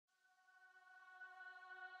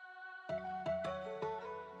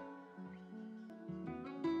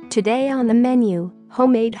Today on the menu,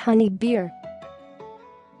 homemade honey beer.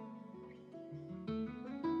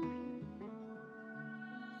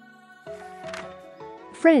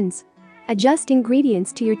 Friends, adjust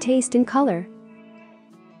ingredients to your taste and color.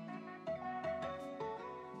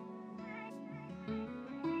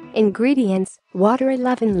 Ingredients: water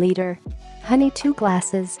 11 liter, honey 2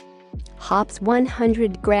 glasses, hops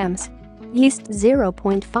 100 grams, yeast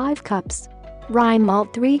 0.5 cups, rye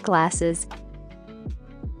malt 3 glasses.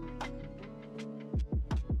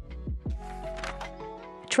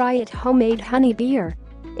 Try it, homemade honey beer.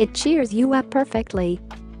 It cheers you up perfectly.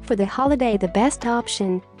 For the holiday, the best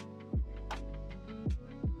option.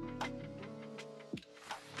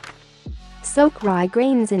 Soak rye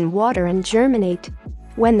grains in water and germinate.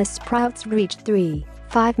 When the sprouts reach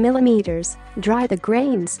 3-5 millimeters, dry the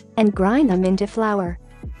grains and grind them into flour.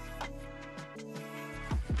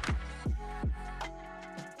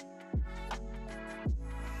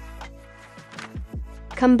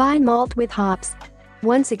 Combine malt with hops.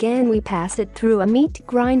 Once again, we pass it through a meat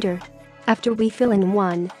grinder. After we fill in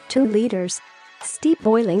 1-2 liters, steep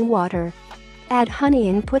boiling water. Add honey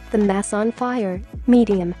and put the mass on fire,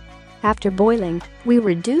 medium. After boiling, we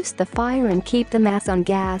reduce the fire and keep the mass on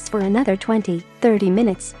gas for another 20-30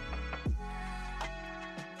 minutes.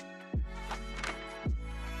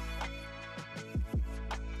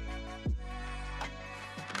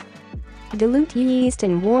 Dilute yeast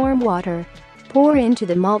in warm water. Pour into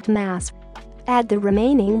the malt mass. Add the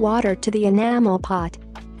remaining water to the enamel pot.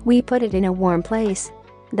 We put it in a warm place.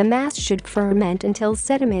 The mass should ferment until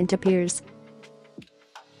sediment appears.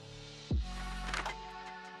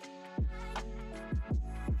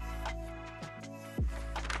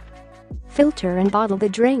 Filter and bottle the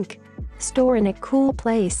drink. Store in a cool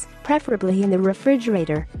place, preferably in the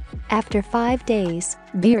refrigerator. After 5 days,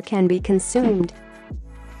 beer can be consumed.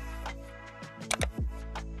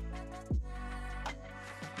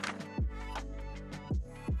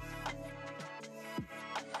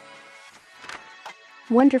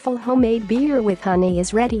 Wonderful homemade beer with honey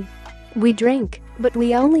is ready. We drink, but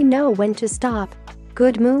we only know when to stop.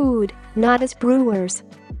 Good mood, not as brewers.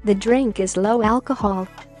 The drink is low alcohol.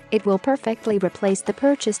 It will perfectly replace the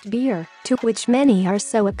purchased beer, to which many are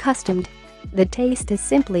so accustomed. The taste is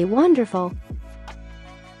simply wonderful.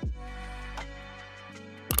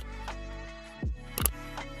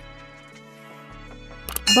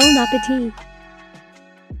 Bon appetit!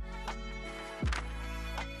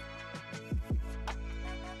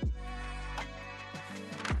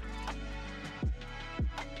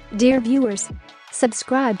 Dear viewers,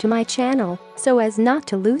 subscribe to my channel so as not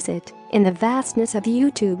to lose it. In the vastness of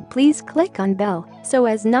YouTube, please click on bell so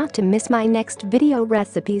as not to miss my next video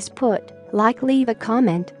recipes. Leave a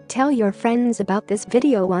comment, tell your friends about this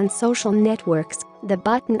video on social networks. The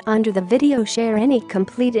button under the video, share any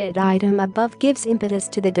completed item above, gives impetus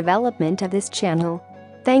to the development of this channel.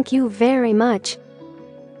 Thank you very much.